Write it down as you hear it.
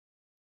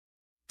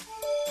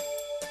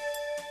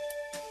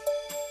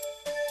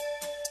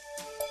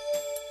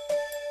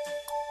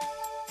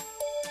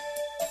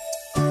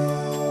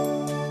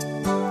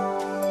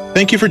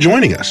Thank you for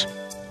joining us.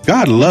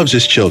 God loves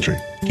His children.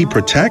 He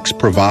protects,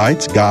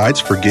 provides, guides,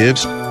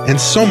 forgives, and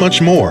so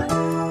much more.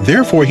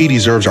 Therefore, He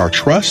deserves our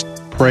trust,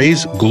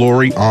 praise,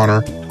 glory,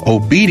 honor,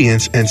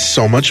 obedience, and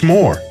so much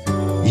more.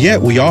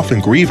 Yet we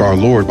often grieve our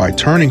Lord by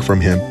turning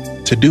from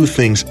Him to do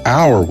things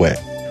our way,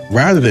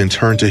 rather than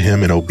turn to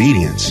Him in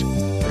obedience.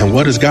 And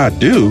what does God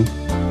do?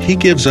 He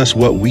gives us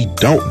what we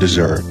don't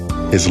deserve,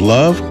 His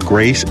love,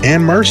 grace,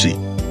 and mercy.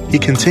 He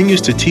continues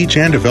to teach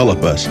and develop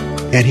us,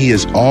 and He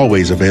is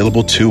always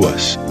available to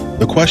us.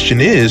 The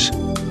question is,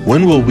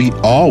 when will we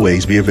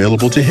always be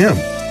available to Him?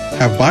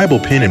 Have Bible,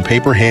 pen, and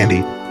paper handy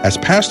as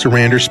Pastor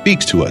Rander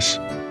speaks to us.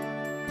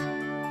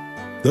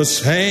 The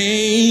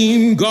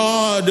same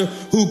God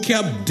who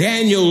kept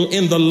Daniel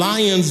in the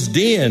lion's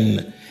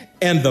den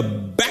and the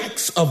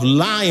backs of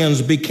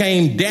lions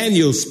became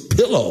Daniel's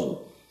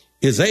pillow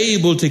is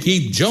able to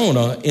keep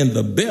Jonah in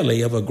the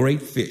belly of a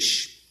great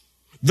fish.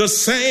 The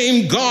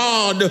same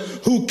God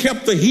who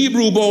kept the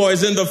Hebrew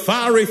boys in the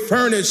fiery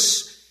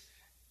furnace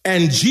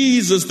and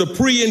Jesus, the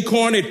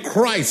pre-incarnate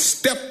Christ,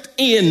 stepped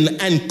in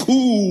and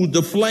cooled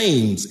the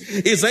flames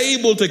is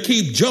able to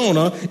keep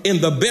Jonah in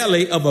the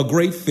belly of a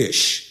great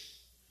fish.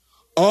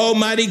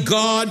 Almighty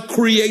God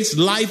creates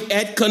life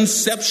at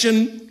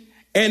conception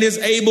and is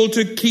able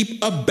to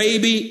keep a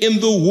baby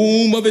in the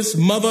womb of its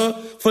mother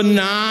for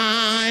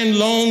 9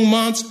 long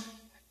months,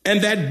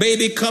 and that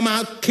baby come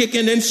out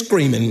kicking and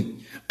screaming.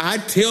 I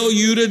tell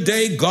you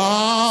today,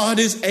 God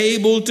is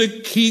able to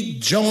keep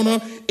Jonah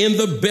in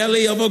the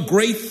belly of a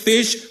great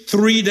fish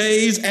 3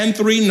 days and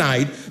 3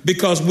 nights,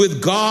 because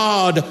with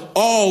God,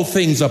 all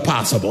things are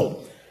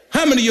possible.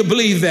 How many of you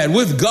believe that?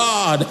 With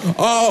God,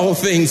 all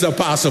things are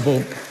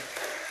possible.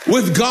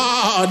 With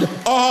God,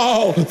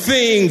 all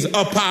things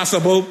are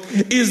possible.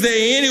 Is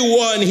there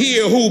anyone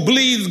here who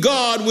believes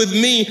God with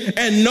me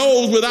and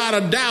knows without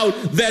a doubt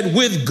that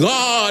with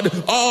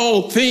God,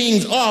 all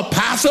things are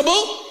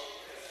possible?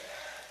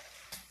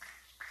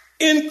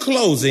 In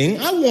closing,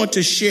 I want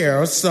to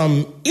share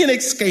some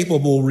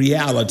inescapable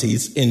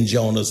realities in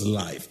Jonah's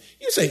life.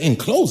 You say, in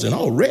closing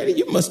already?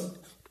 You must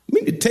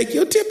mean to take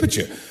your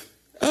temperature.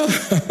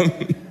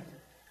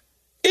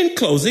 In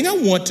closing, I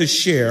want to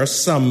share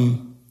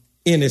some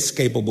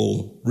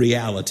inescapable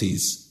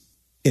realities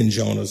in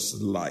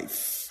Jonah's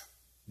life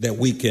that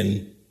we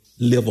can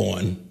live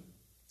on.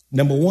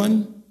 Number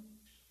one,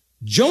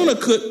 Jonah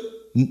could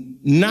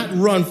not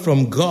run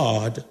from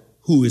God,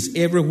 who is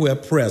everywhere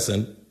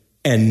present,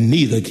 and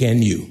neither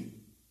can you.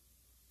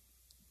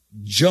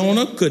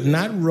 Jonah could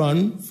not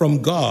run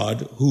from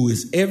God, who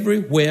is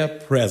everywhere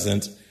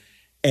present,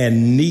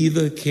 and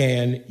neither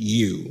can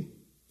you.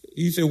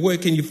 You say, where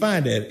can you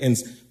find that? In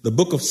the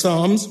book of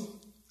Psalms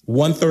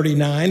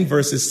 139,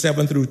 verses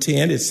 7 through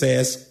 10, it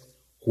says,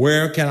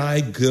 where can I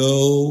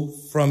go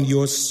from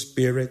your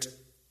spirit?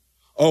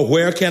 Or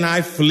where can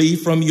I flee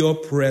from your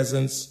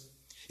presence?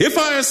 If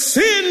I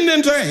ascend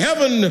into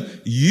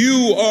heaven,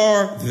 you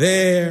are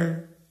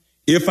there.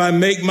 If I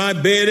make my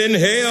bed in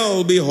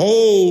hell,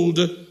 behold,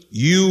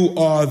 you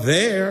are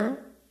there.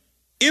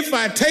 If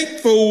I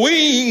take the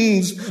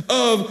wings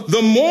of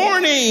the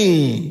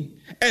morning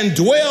and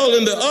dwell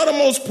in the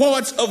uttermost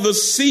parts of the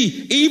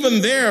sea,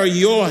 even there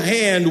your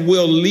hand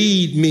will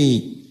lead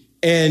me,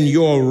 and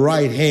your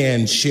right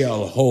hand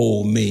shall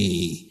hold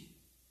me.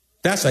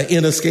 That's an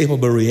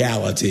inescapable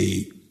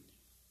reality.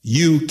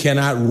 You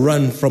cannot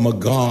run from a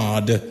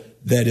God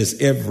that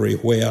is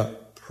everywhere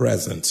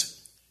present.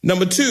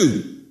 Number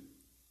two,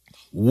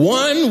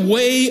 one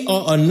way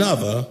or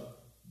another,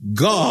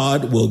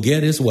 God will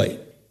get his way.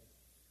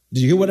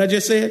 Did you hear what I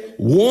just said?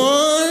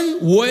 One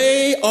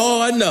way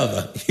or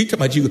another. He talking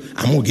about you,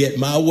 I'm going to get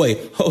my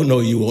way. Oh, no,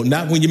 you won't.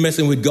 Not when you're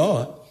messing with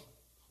God.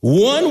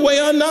 One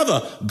way or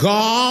another,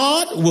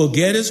 God will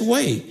get his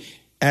way.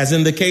 As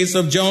in the case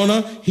of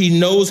Jonah, he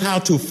knows how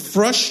to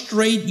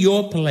frustrate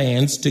your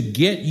plans to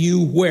get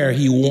you where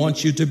he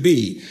wants you to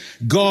be.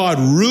 God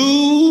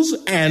rules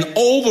and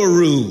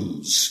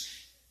overrules.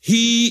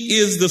 He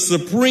is the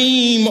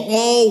supreme,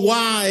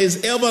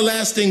 all-wise,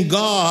 everlasting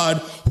God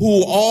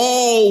who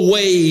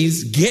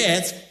always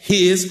gets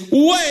his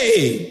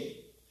way.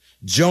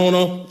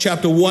 Jonah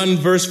chapter 1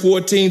 verse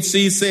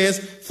 14c says,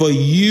 for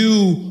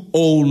you,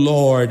 O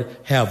Lord,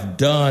 have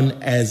done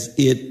as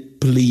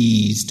it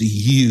pleased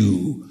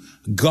you.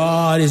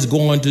 God is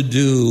going to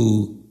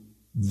do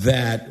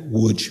that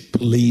which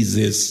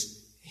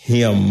pleases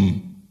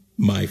him,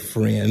 my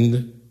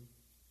friend.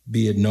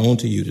 Be it known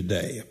to you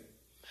today.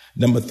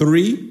 Number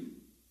three,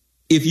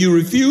 if you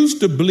refuse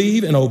to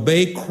believe and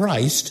obey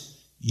Christ,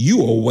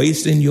 you are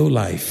wasting your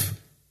life.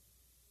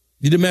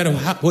 It doesn't matter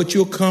what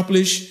you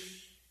accomplish.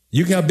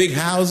 You can have big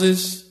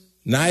houses,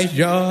 nice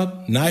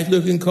job, nice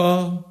looking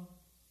car,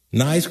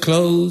 nice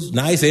clothes,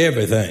 nice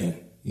everything.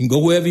 You can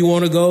go wherever you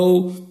want to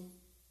go.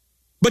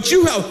 But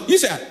you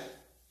say,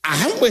 I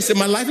haven't wasted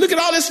my life. Look at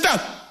all this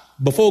stuff.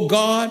 Before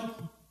God,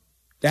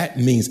 that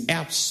means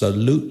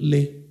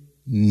absolutely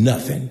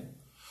nothing.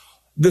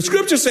 The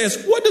scripture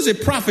says, what does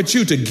it profit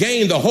you to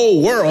gain the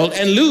whole world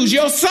and lose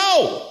your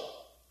soul?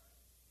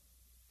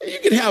 You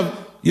can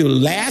have your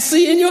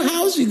lassie in your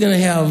house. You're going to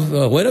have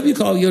whatever you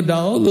call your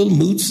dog, little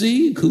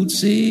Mootsy,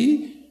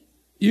 Cootsy.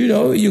 You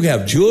know, you can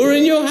have jewelry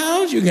in your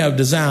house. You can have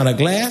designer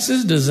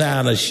glasses,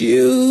 designer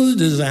shoes,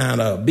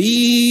 designer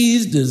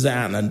beads,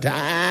 designer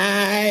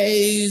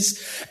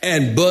ties,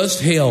 and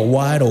bust hell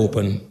wide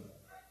open.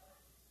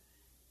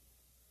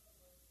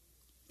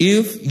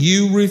 If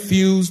you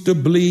refuse to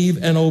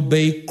believe and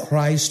obey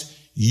Christ,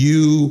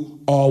 you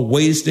are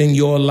wasting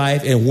your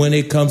life. And when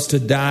it comes to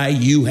die,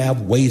 you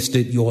have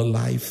wasted your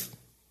life.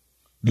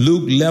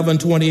 Luke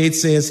 11:28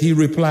 says, he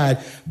replied,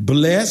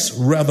 blessed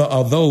rather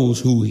are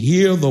those who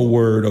hear the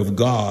word of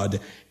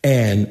God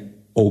and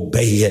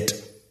obey it.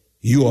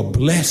 You are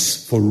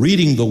blessed for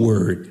reading the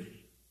word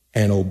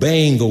and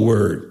obeying the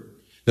word.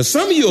 Now,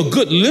 some of you are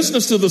good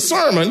listeners to the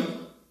sermon,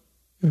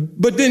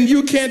 but then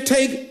you can't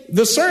take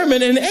the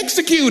sermon and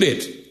execute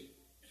it.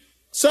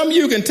 Some of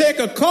you can take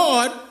a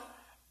card,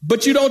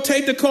 but you don't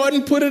take the card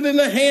and put it in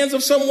the hands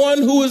of someone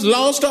who is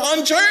lost or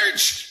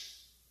unchurched.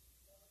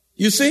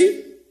 You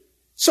see?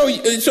 So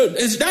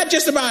it's not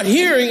just about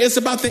hearing, it's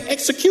about the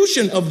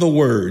execution of the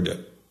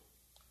word.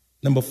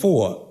 Number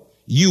 4,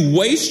 you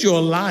waste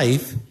your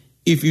life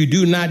if you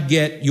do not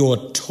get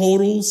your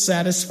total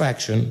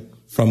satisfaction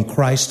from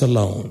Christ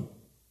alone.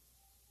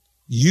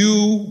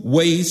 You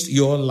waste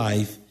your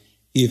life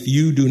if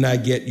you do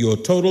not get your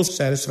total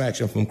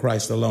satisfaction from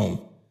Christ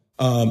alone.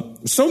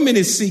 So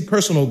many seek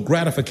personal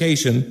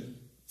gratification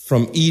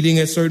from eating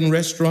at certain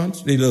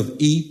restaurants. They love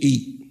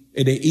eat.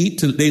 And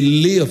they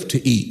live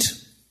to eat.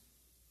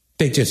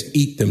 They just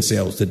eat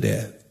themselves to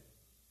death.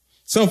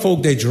 Some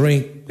folk, they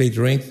drink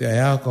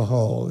their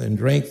alcohol and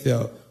drink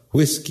their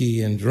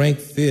whiskey and drink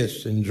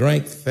fish and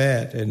drink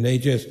fat, and they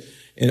just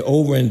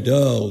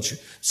overindulge.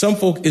 Some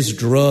folk, it's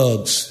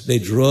drugs. They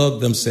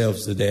drug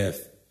themselves to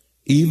death.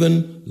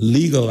 Even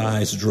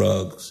legalized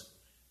drugs.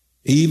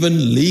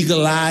 Even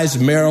legalized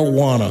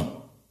marijuana.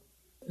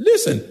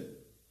 Listen,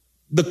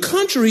 the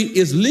country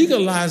is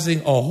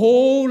legalizing a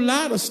whole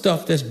lot of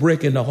stuff that's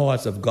breaking the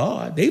hearts of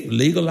God. They've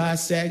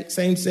legalized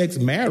same-sex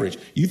marriage.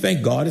 You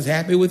think God is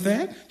happy with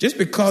that? Just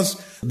because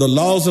the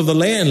laws of the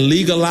land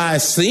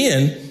legalize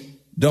sin,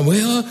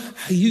 well,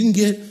 you can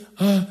get,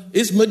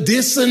 it's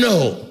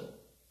medicinal.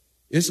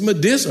 It's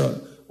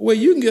medicinal. Well,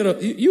 you can get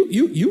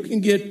you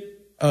can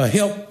get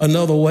help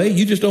another way.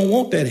 You just don't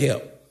want that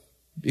help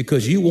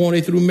because you want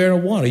it through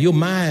marijuana. Your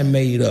mind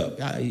made up.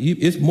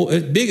 It's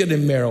bigger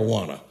than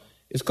marijuana.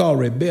 It's called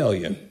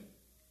rebellion.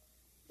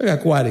 Look how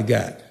quiet it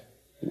got.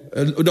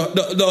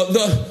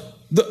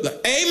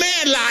 The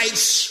amen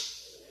lights.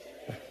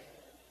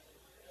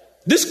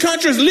 This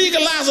country is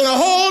legalizing a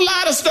whole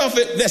lot of stuff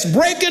that's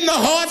breaking the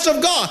hearts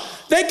of God.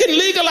 They can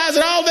legalize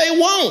it all they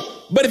want.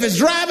 But if it's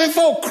driving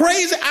folk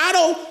crazy,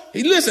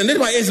 listen, this is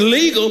why it's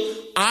legal.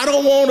 I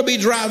don't want to be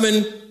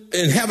driving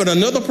and having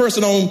another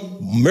person on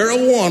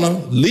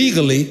marijuana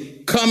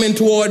legally coming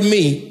toward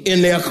me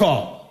in their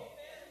car.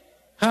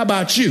 How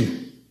about you?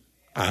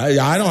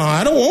 I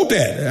don't want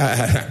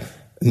that.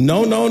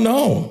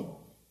 No.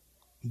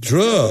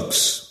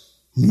 Drugs,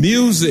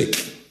 music.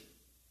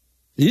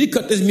 You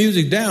cut this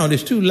music down.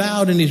 It's too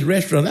loud in these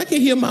restaurants. I can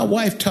hear my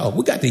wife talk.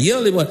 We got to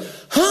yell at one.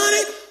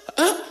 Honey,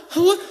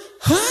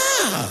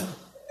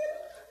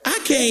 I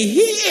can't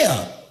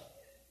hear.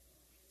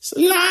 It's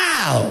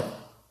loud.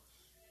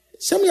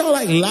 Some of y'all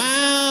like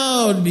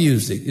loud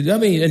music. I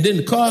mean, and then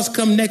the cars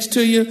come next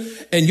to you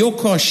and your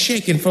car's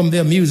shaking from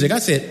their music. I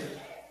said,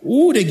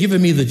 ooh, they're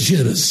giving me the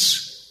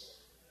jitters.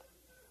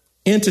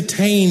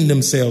 Entertain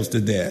themselves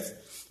to death.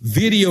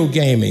 Video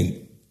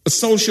gaming,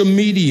 social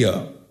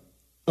media.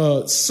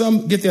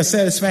 Some get their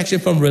satisfaction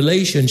from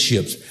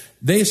relationships.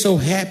 They're so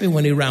happy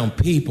when they're around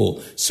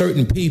people,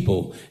 certain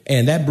people,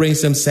 and that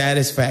brings them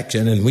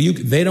satisfaction. And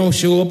when they don't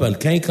show up and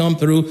can't come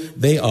through,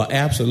 they are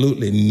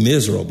absolutely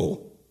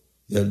miserable.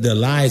 Their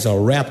lives are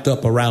wrapped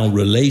up around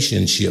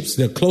relationships.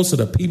 They're closer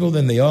to people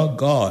than they are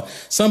God.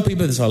 Some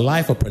people, it's a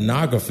life of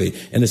pornography,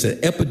 and it's an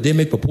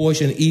epidemic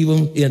proportion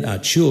even in our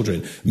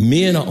children.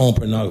 Men are on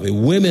pornography,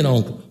 women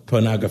on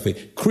pornography,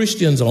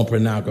 Christians on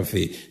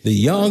pornography, the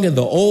young and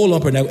the old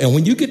on pornography. And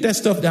when you get that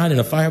stuff down in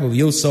the fiber of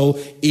your soul,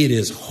 it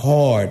is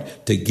hard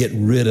to get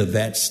rid of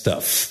that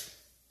stuff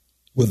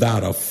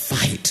without a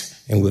fight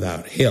and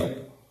without help.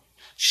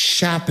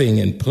 Shopping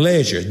and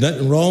pleasure,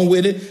 nothing wrong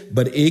with it,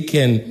 but it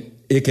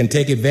can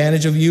take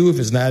advantage of you if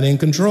it's not in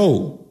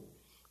control.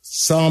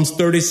 Psalms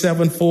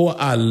 37:4,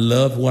 I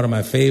love one of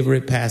my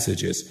favorite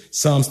passages.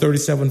 Psalms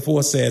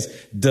 37:4 says,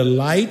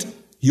 delight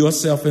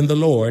yourself in the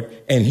Lord,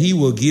 and he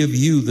will give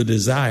you the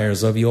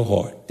desires of your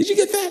heart. Did you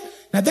get that?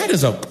 Now that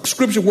is a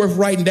scripture worth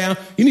writing down.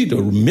 You need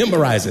to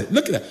memorize it.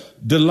 Look at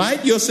that.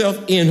 Delight yourself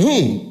in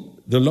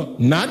whom? The Lord,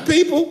 not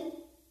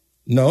people.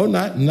 No,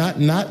 not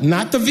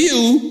the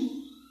View.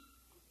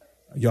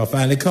 Y'all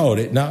finally caught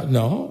it.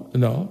 No.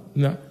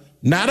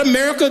 Not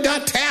America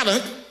Got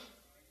Talent.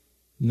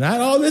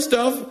 Not all this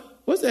stuff.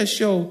 What's that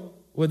show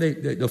where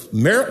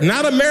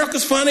not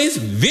America's Funniest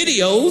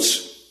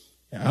Videos.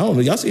 I don't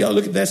know. Y'all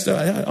look at that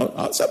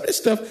stuff. Some of this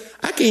stuff,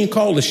 I can't even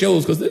call the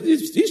shows because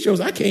these shows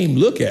I can't even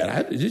look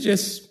at. It's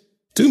just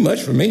Too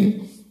much for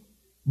me.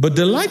 But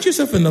delight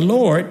yourself in the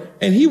Lord,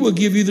 and he will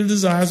give you the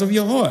desires of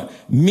your heart.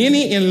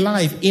 Many in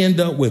life end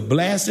up with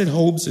blasted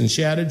hopes and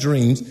shattered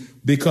dreams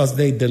because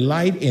they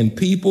delight in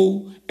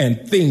people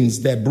and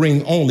things that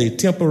bring only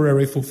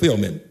temporary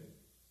fulfillment.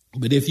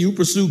 But if you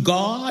pursue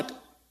God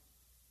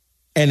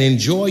and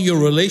enjoy your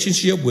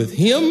relationship with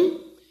him,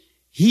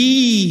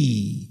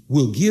 he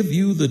will give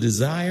you the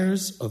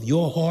desires of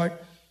your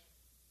heart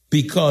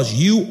because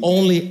you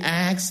only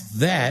ask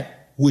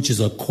that which is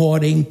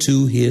according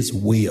to his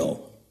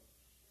will.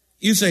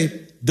 You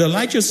say,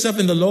 delight yourself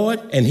in the Lord,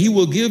 and he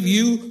will give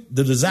you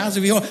the desires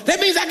of your heart. That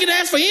means I can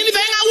ask for anything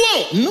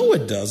I want. No,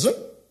 it doesn't.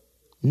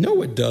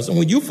 No, it doesn't.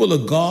 When you're full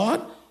of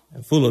God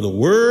and full of the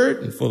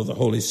Word and full of the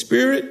Holy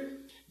Spirit,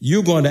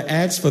 you're going to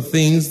ask for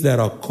things that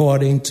are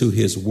according to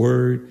his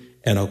Word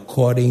and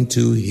according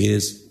to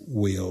his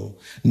will.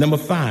 Number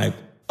 5,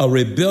 a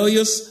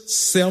rebellious,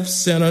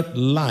 self-centered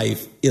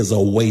life is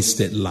a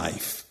wasted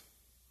life.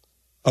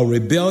 A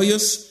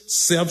rebellious,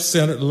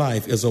 self-centered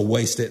life is a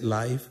wasted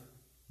life.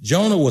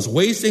 Jonah was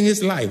wasting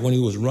his life when he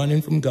was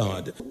running from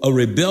God. A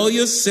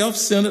rebellious,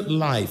 self-centered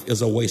life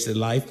is a wasted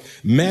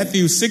life.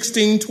 Matthew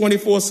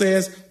 16:24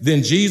 says,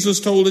 then Jesus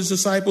told his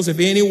disciples, if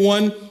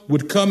anyone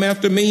would come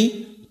after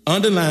me,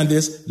 underline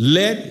this,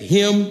 let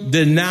him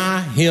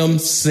deny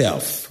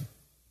himself.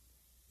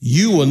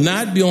 You will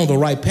not be on the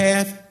right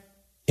path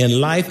in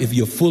life if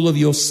you're full of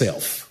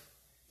yourself,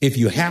 if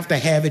you have to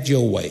have it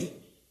your way,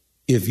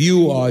 if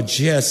you are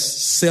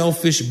just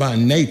selfish by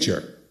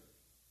nature.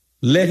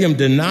 Let him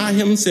deny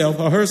himself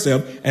or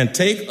herself and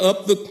take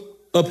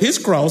up his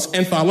cross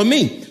and follow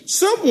me.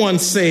 Someone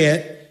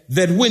said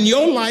that when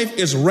your life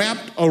is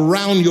wrapped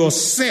around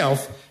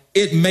yourself,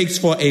 it makes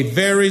for a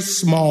very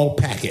small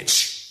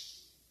package.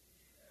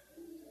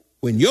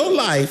 When your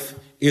life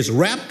is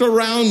wrapped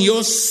around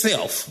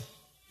yourself,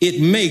 it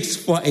makes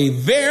for a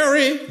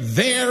very,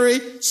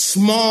 very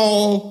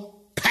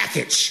small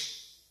package.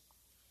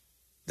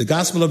 The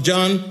Gospel of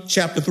John,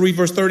 chapter 3,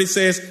 verse 30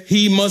 says,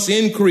 he must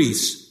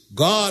increase.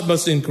 God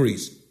must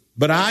increase,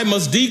 but I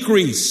must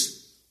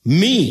decrease.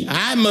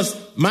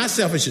 My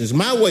selfishness,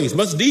 my ways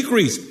must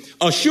decrease.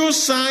 A sure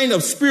sign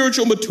of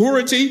spiritual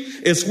maturity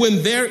is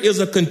when there is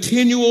a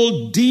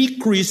continual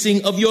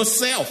decreasing of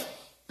yourself.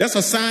 That's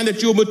a sign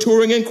that you're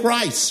maturing in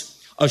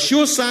Christ. A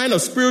sure sign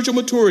of spiritual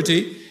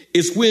maturity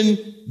is when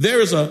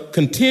there is a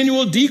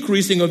continual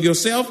decreasing of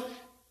yourself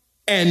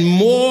and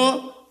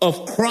more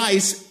of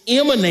Christ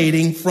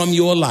emanating from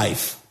your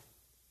life.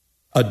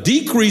 A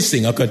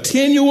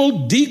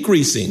continual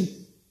decreasing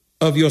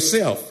of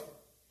yourself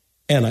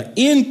and an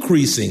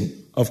increasing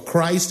of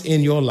Christ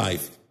in your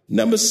life.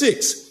 Number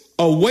 6,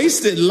 a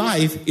wasted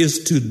life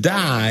is to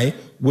die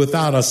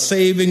without a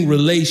saving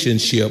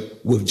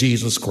relationship with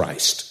Jesus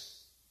Christ.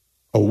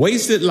 A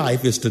wasted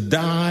life is to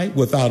die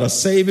without a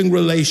saving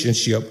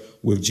relationship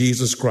with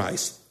Jesus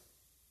Christ.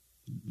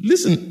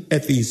 Listen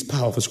at these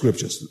powerful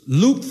scriptures.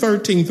 Luke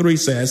 13:3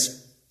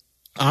 says,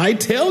 I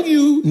tell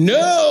you,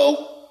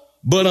 no,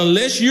 but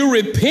unless you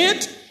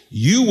repent,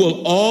 you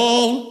will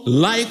all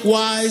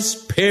likewise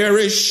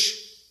perish.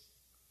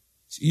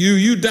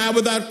 You die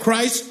without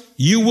Christ,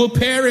 you will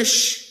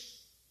perish.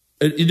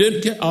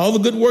 All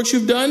the good works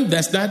you've done,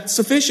 that's not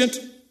sufficient.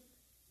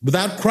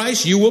 Without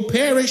Christ, you will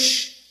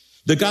perish.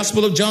 The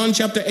Gospel of John,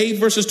 chapter 8,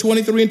 verses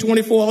 23 and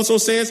 24 also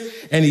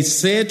says, and he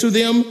said to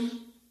them,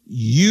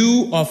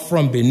 you are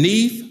from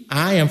beneath,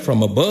 I am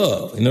from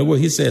above. In other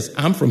words, he says,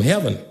 I'm from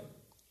heaven.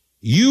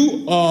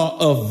 You are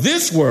of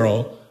this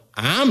world,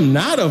 I'm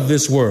not of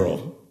this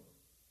world.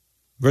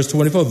 Verse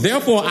 24,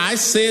 therefore I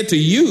said to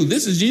you,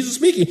 this is Jesus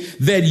speaking,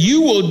 that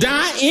you will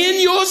die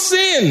in your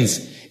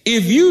sins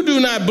if you do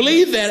not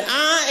believe that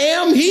I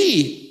am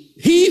he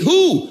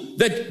who,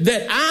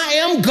 that I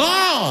am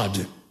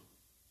God,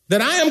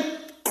 that I am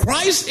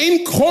Christ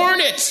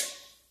incarnate,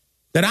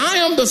 that I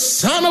am the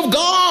Son of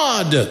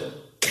God,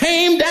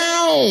 came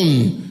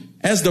down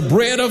as the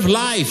bread of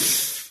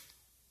life.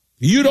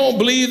 You don't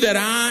believe that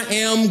I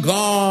am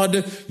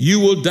God,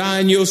 you will die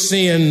in your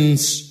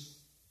sins.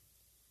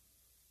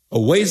 A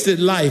wasted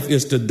life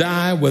is to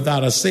die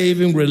without a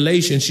saving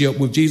relationship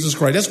with Jesus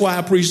Christ. That's why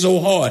I preach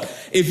so hard.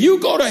 If you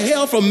go to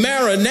hell from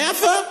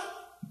Maranatha,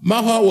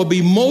 my heart will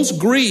be most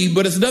grieved,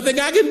 but it's nothing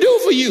I can do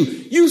for you.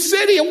 You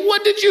sit here,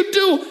 what did you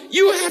do?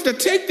 You have to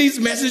take these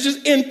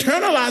messages,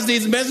 internalize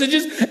these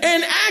messages,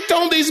 and act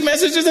on these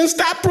messages and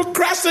stop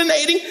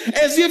procrastinating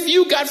as if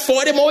you got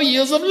 40 more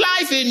years of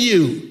life in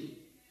you.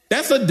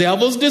 That's a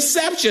devil's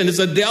deception. It's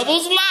a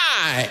devil's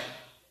lie.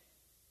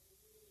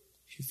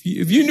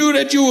 If you knew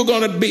that you were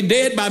going to be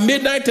dead by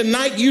midnight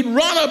tonight, you'd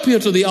run up here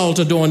to the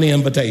altar during the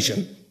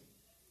invitation.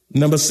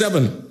 Number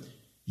 7,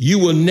 you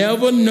will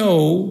never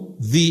know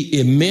the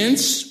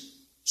immense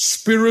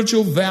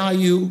spiritual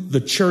value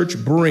the church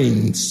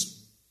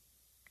brings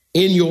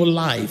in your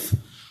life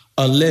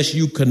unless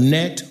you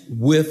connect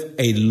with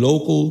a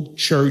local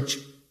church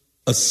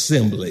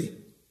assembly,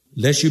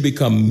 unless you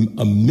become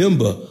a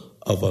member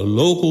of a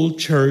local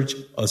church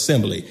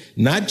assembly,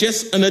 not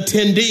just an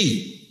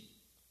attendee,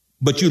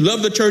 but you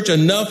love the church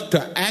enough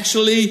to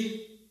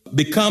actually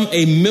become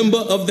a member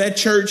of that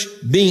church,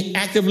 being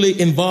actively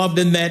involved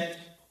in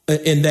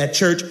that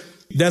church.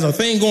 There's a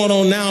thing going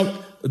on now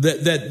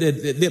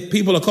that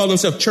people are calling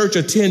themselves church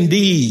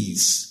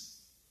attendees.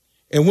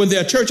 And when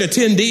they're church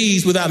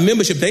attendees without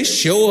membership, they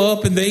show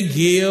up and they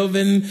give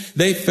and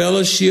they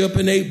fellowship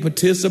and they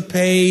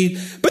participate,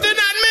 but they're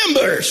not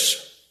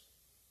members.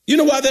 You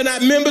know why they're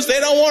not members? They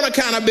don't want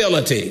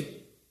accountability.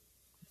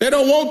 They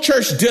don't want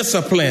church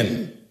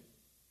discipline.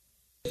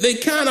 They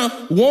kind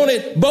of want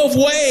it both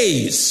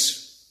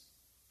ways.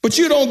 But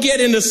you don't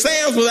get into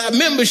Sam's without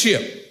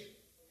membership.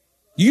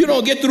 You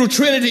don't get through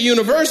Trinity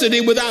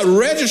University without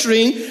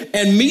registering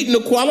and meeting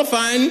the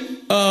qualifying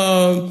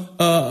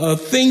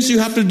things you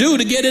have to do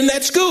to get in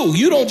that school.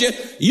 You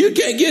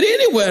can't get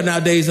anywhere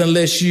nowadays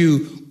unless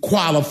you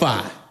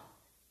qualify.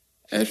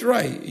 That's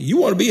right. You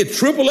want to be at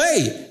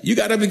AAA, you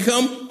got to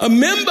become a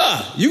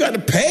member. You got to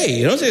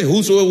pay. Don't say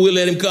whosoever will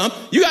let him come.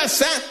 You got to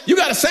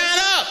sign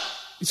up.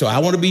 So I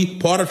want to be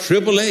part of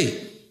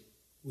AAA.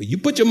 Well, you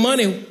put your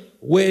money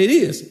where it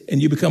is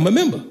and you become a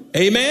member.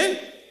 Amen.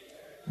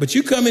 But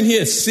you come in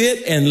here,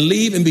 sit and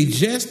leave and be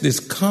just as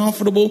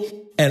comfortable.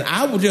 And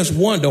I would just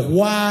wonder,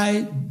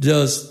 why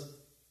does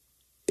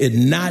it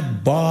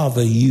not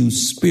bother you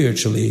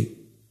spiritually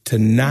to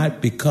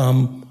not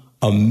become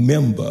a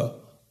member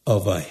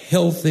of a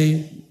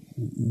healthy,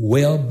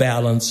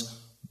 well-balanced,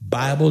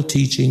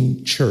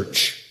 Bible-teaching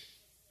church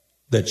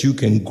that you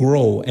can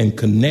grow and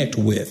connect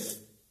with?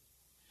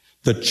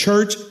 The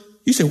church,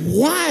 you say,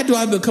 why do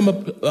I become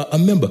a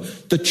member?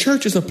 The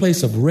church is a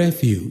place of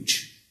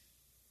refuge.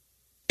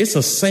 It's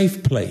a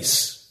safe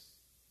place.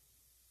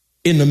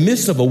 In the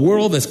midst of a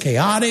world that's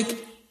chaotic,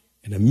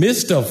 in the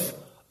midst of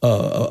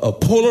a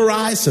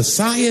polarized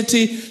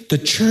society, the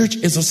church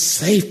is a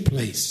safe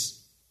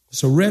place.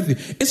 It's a refuge.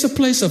 It's a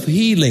place of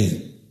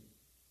healing.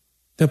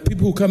 There are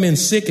people who come in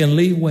sick and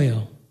leave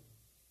well.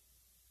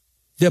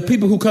 There are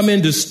people who come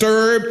in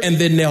disturbed and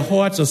then their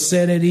hearts are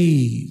set at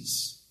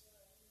ease.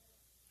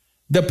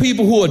 There are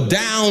people who are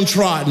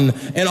downtrodden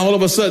and all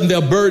of a sudden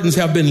their burdens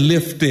have been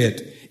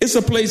lifted. It's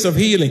a place of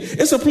healing.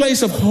 It's a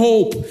place of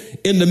hope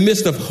in the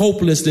midst of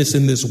hopelessness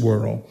in this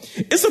world.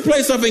 It's a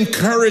place of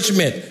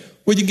encouragement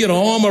where you get an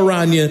arm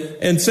around you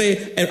and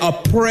say, and a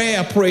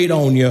prayer prayed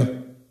on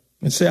you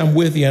and say, I'm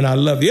with you and I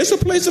love you. It's a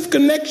place of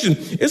connection.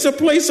 It's a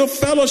place of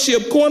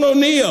fellowship,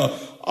 koinonia.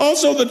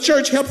 Also, the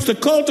church helps to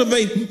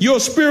cultivate your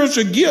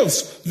spiritual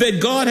gifts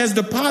that God has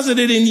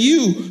deposited in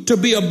you to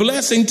be a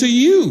blessing to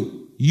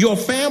you, your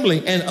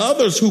family, and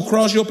others who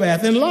cross your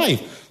path in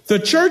life. The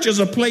church is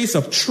a place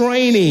of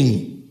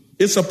training.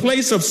 It's a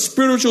place of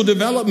spiritual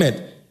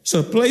development. It's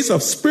a place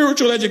of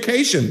spiritual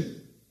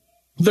education.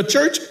 The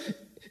church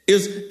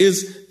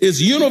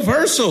is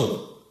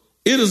universal.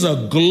 It is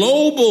a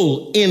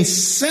global,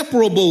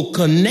 inseparable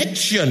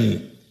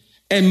connection.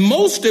 And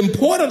most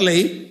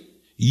importantly,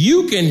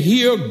 you can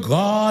hear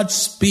God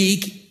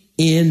speak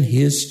in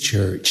his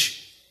church.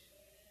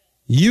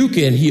 You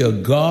can hear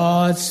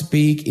God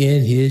speak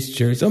in his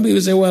church. Some people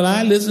say, well,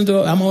 I'm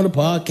on a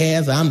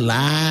podcast, I'm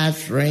live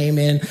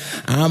streaming,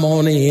 I'm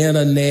on the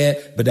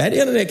internet, but that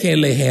internet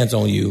can't lay hands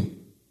on you.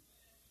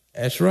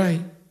 That's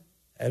right.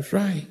 That's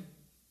right.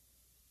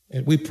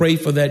 And we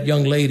prayed for that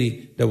young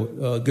lady,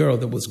 the girl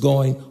that was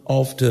going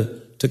off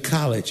to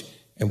college,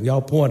 and we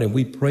all pointed and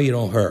we prayed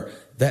on her.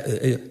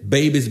 That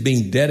babies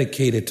being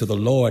dedicated to the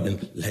Lord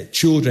and let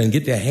children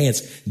get their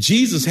hands.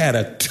 Jesus had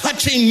a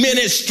touching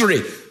ministry.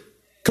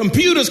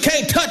 Computers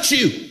can't touch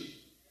you.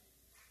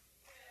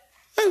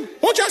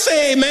 Won't y'all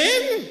say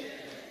amen?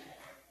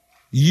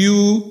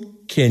 You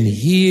can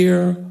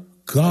hear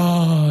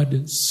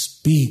God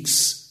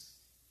speaks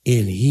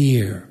in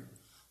here.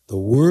 The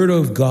word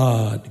of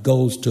God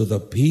goes to the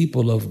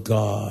people of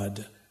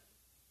God,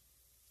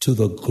 to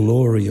the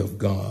glory of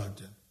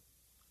God.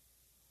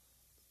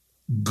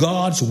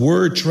 God's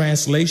word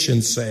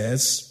translation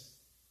says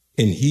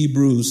in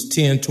Hebrews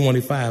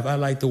 10:25, I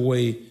like the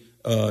way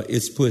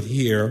it's put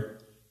here,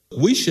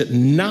 we should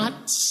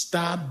not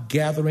stop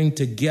gathering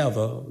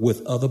together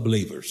with other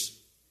believers.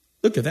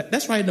 Look at that.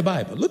 That's right in the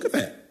Bible. Look at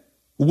that.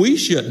 We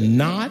should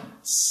not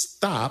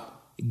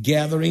stop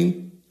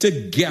gathering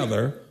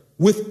together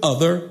with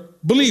other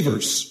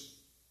believers,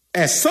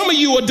 as some of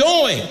you are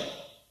doing.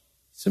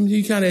 Some of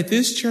you kind of at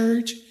this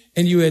church,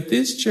 and you at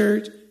this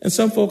church, and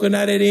some folk are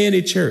not at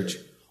any church.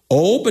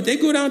 Oh, but they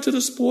go down to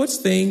the sports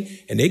thing,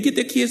 and they get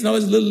their kids and all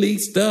this little league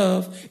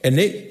stuff, and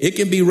it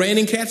can be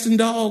raining cats and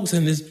dogs,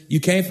 and you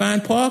can't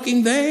find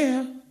parking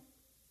there.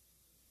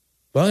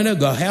 Well, they'll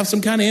go have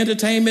some kind of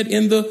entertainment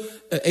in the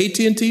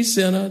AT&T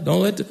Center.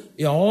 Don't let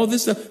all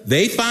this stuff.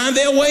 They find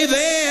their way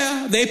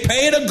there. They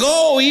pay to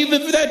go,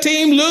 even if their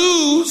team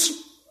lose.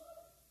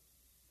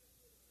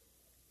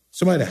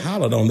 Somebody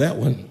hollered on that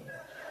one.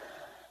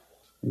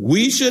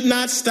 We should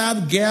not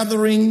stop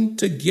gathering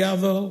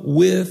together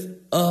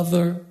with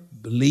other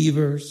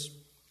believers.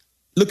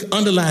 Look,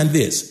 underline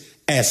this,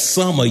 as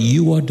some of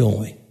you are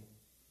doing.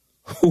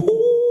 Ooh,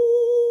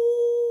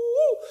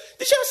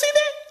 did y'all see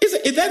that?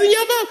 Is that in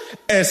your mouth?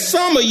 As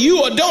some of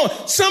you are doing.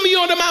 Some of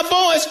you under my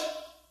voice,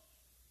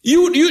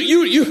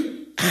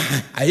 It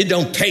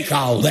don't take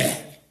all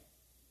that.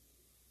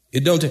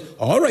 It don't take.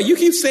 All right, you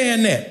keep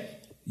saying that.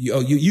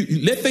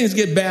 You let things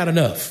get bad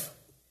enough.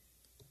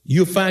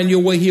 You'll find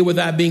your way here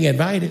without being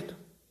invited,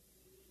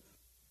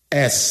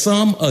 as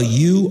some of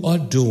you are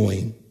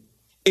doing.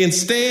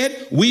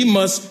 Instead, we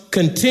must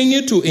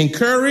continue to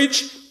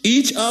encourage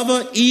each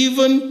other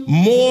even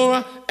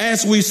more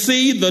as we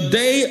see the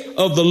day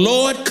of the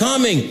Lord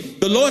coming.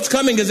 The Lord's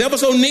coming is ever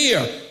so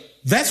near.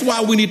 That's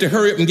why we need to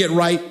hurry up and get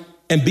right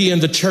and be in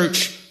the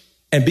church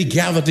and be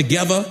gathered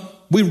together.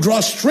 We draw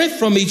strength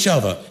from each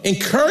other,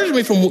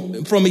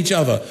 encouragement from each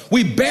other.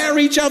 We bear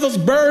each other's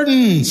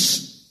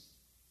burdens.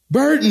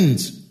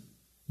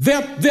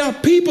 There are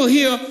people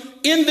here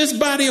in this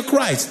body of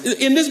Christ,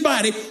 in this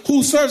body,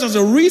 who serves as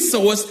a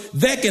resource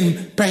that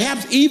can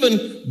perhaps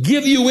even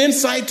give you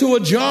insight to a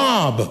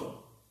job,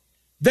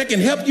 that can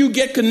help you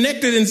get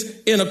connected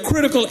in a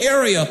critical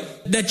area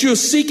that you're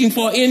seeking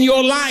for in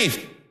your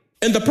life.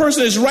 And the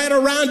person is right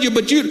around you,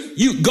 but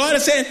God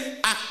is saying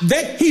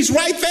that he's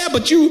right there,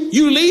 but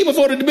you leave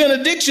before the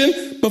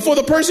benediction, before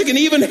the person can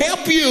even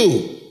help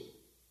you.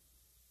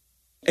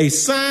 A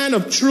sign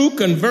of true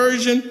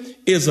conversion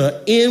is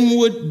an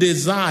inward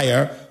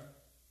desire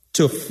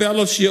to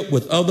fellowship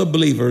with other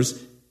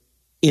believers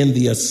in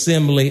the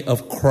assembly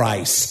of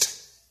Christ.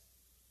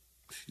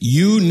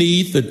 You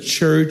need the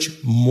church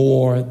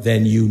more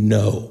than you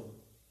know.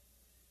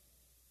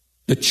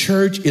 The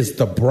church is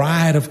the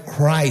bride of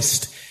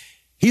Christ.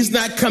 He's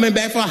not coming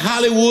back for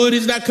Hollywood.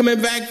 He's not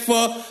coming back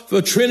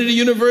for Trinity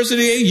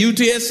University,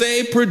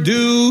 UTSA,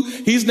 Purdue.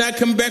 He's not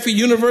coming back for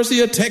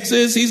University of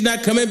Texas. He's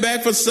not coming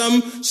back for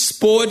some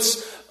sport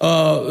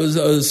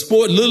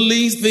little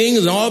league things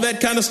and all that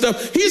kind of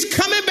stuff. He's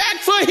coming back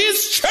for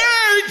his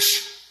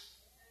church.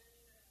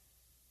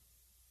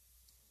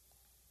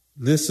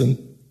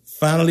 Listen,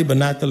 finally, but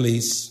not the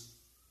least,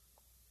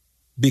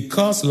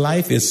 because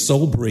life is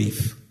so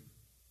brief,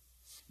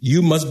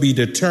 you must be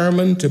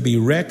determined to be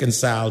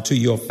reconciled to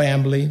your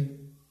family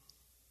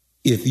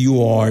if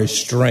you are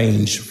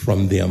estranged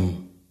from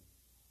them.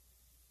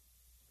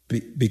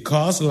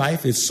 Because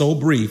life is so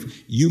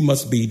brief, you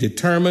must be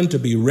determined to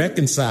be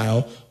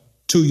reconciled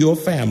to your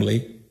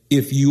family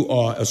if you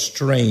are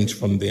estranged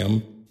from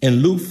them.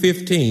 In Luke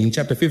 15,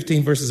 chapter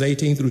 15, verses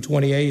 18 through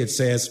 28, it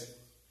says,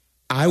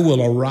 I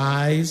will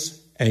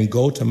arise and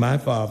go to my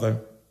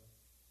father,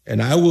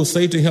 and I will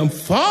say to him,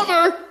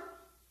 Father,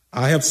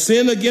 I have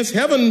sinned against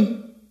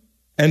heaven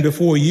and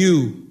before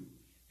you,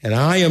 and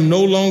I am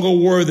no longer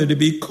worthy to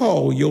be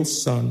called your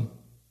son.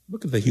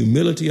 Look at the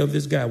humility of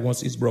this guy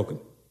once he's broken.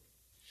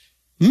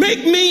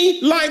 Make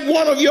me like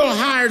one of your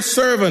hired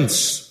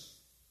servants.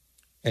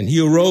 And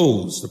he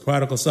arose, the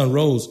prodigal son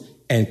rose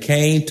and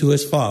came to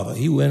his father.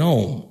 He went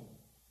home.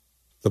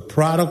 The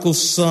prodigal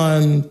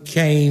son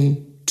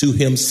came to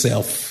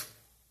himself.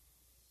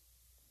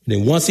 And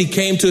then once he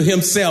came to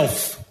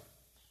himself,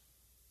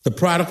 the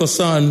prodigal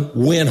son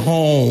went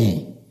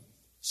home.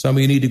 Some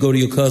of you need to go to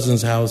your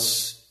cousin's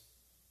house,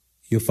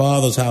 your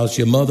father's house,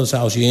 your mother's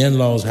house, your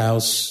in-law's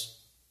house,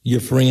 your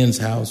friend's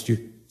house,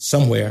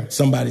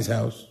 somebody's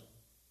house.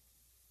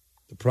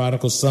 The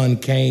prodigal son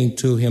came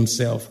to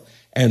himself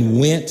and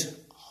went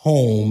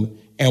home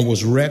and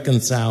was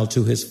reconciled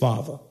to his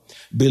father.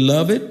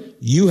 Beloved,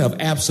 you have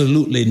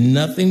absolutely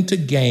nothing to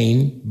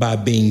gain by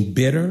being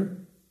bitter.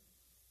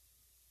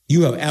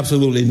 You have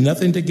absolutely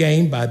nothing to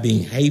gain by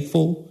being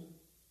hateful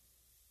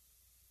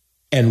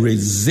and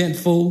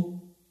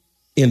resentful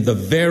in the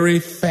very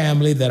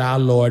family that our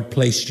Lord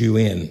placed you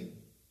in.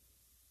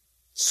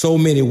 So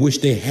many wish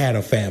they had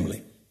a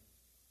family.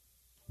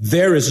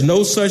 There is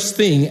no such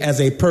thing as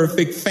a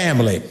perfect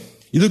family.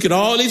 You look at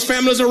all these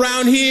families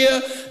around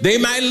here, they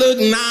might look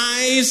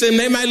nice and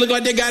they might look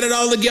like they got it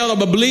all together.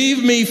 But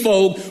believe me,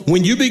 folk,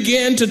 when you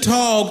begin to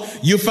talk,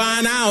 you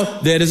find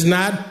out that it's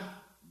not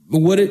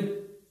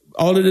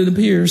all that it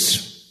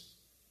appears.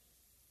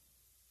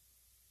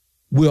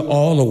 We're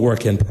all a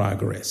work in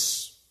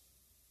progress.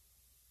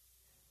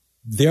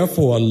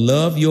 Therefore,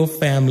 love your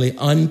family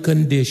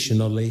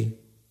unconditionally,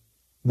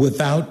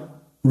 without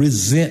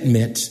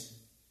resentment.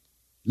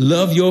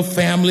 Love your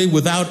family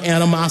without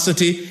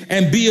animosity,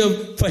 and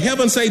for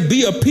heaven's sake,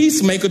 be a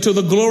peacemaker to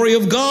the glory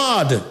of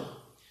God.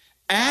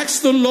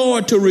 Ask the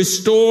Lord to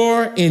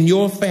restore in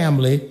your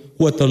family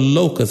what the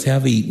locusts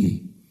have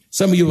eaten.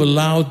 Some of you have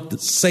allowed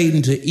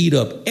Satan to eat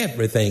up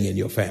everything in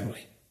your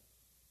family.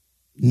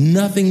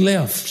 Nothing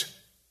left.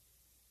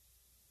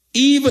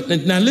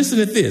 Now listen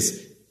to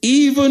this.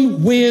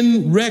 Even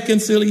when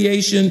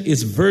reconciliation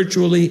is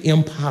virtually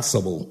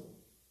impossible,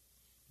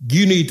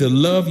 you need to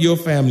love your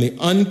family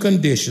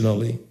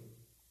unconditionally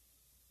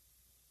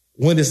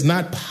when it's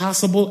not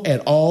possible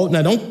at all.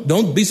 Now,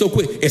 don't be so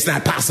quick. It's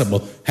not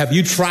possible. Have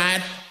you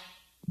tried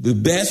the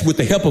best with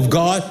the help of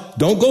God?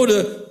 Don't go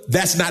to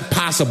that's not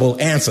possible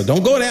answer.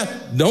 Don't go there.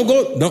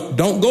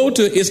 Don't go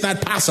to it's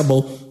not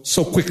possible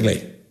so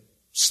quickly.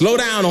 Slow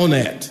down on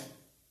that.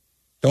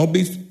 Don't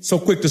be so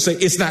quick to say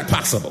it's not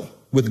possible.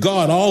 With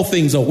God, all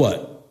things are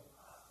what?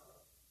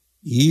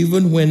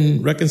 even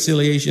when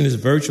reconciliation is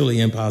virtually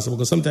impossible,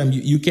 because sometimes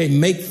you can't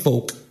make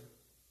folk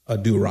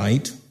do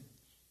right.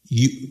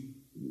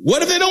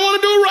 What if they don't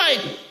want to do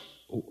right?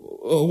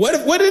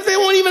 What if they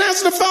won't even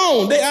answer the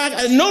phone?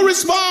 No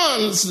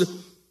response.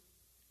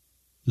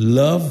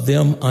 Love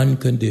them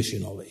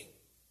unconditionally.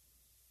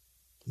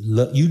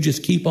 You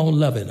just keep on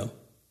loving them.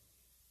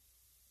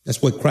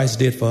 That's what Christ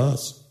did for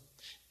us.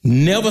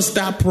 Never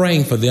stop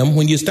praying for them.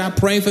 When you stop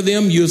praying for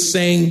them, you're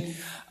saying,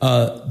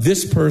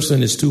 this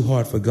person is too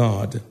hard for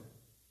God.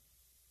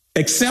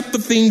 Accept the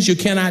things you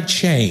cannot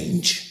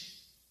change.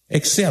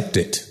 Accept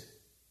it.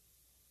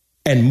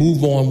 And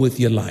move on with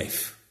your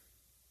life.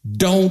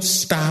 Don't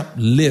stop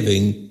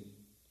living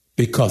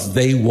because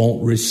they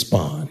won't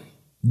respond.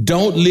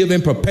 Don't live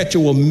in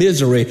perpetual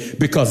misery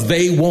because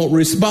they won't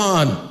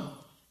respond.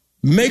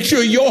 Make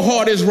sure your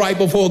heart is right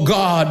before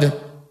God.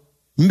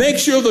 Make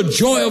sure the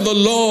joy of the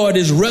Lord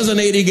is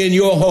resonating in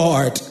your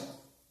heart.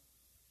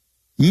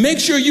 Make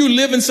sure you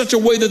live in such a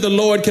way that the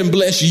Lord can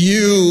bless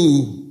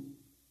you.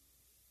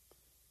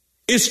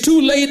 It's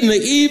too late in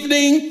the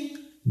evening.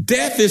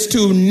 Death is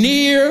too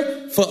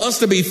near for us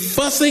to be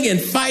fussing and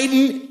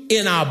fighting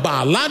in our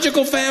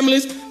biological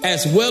families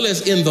as well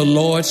as in the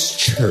Lord's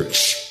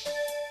church.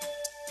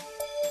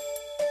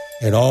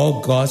 And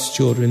all God's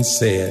children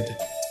said,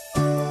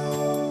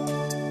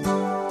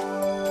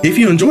 if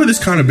you enjoy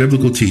this kind of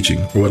biblical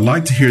teaching or would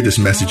like to hear this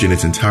message in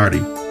its entirety,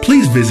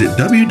 please visit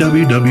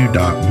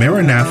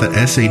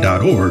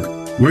www.maranathasa.org,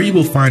 where you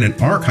will find an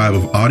archive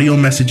of audio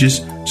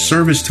messages,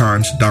 service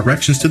times,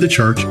 directions to the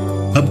church,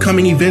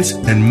 upcoming events,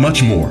 and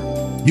much more.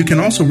 You can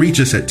also reach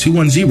us at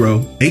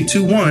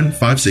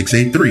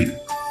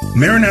 210-821-5683.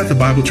 Maranatha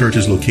Bible Church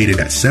is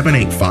located at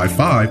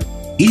 7855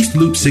 East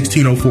Loop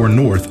 1604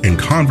 North in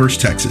Converse,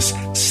 Texas,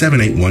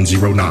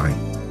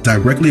 78109,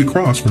 directly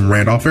across from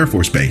Randolph Air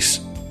Force Base.